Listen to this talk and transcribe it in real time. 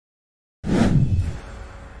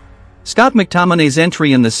Scott McTominay's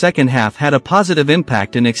entry in the second half had a positive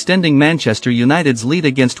impact in extending Manchester United's lead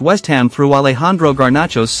against West Ham through Alejandro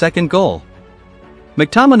Garnacho's second goal.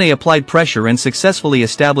 McTominay applied pressure and successfully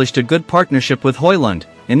established a good partnership with Højlund,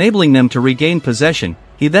 enabling them to regain possession.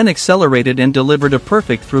 He then accelerated and delivered a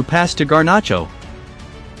perfect through pass to Garnacho.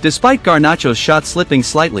 Despite Garnacho's shot slipping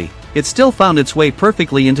slightly, it still found its way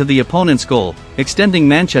perfectly into the opponent's goal, extending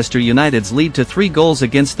Manchester United's lead to 3 goals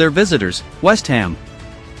against their visitors, West Ham.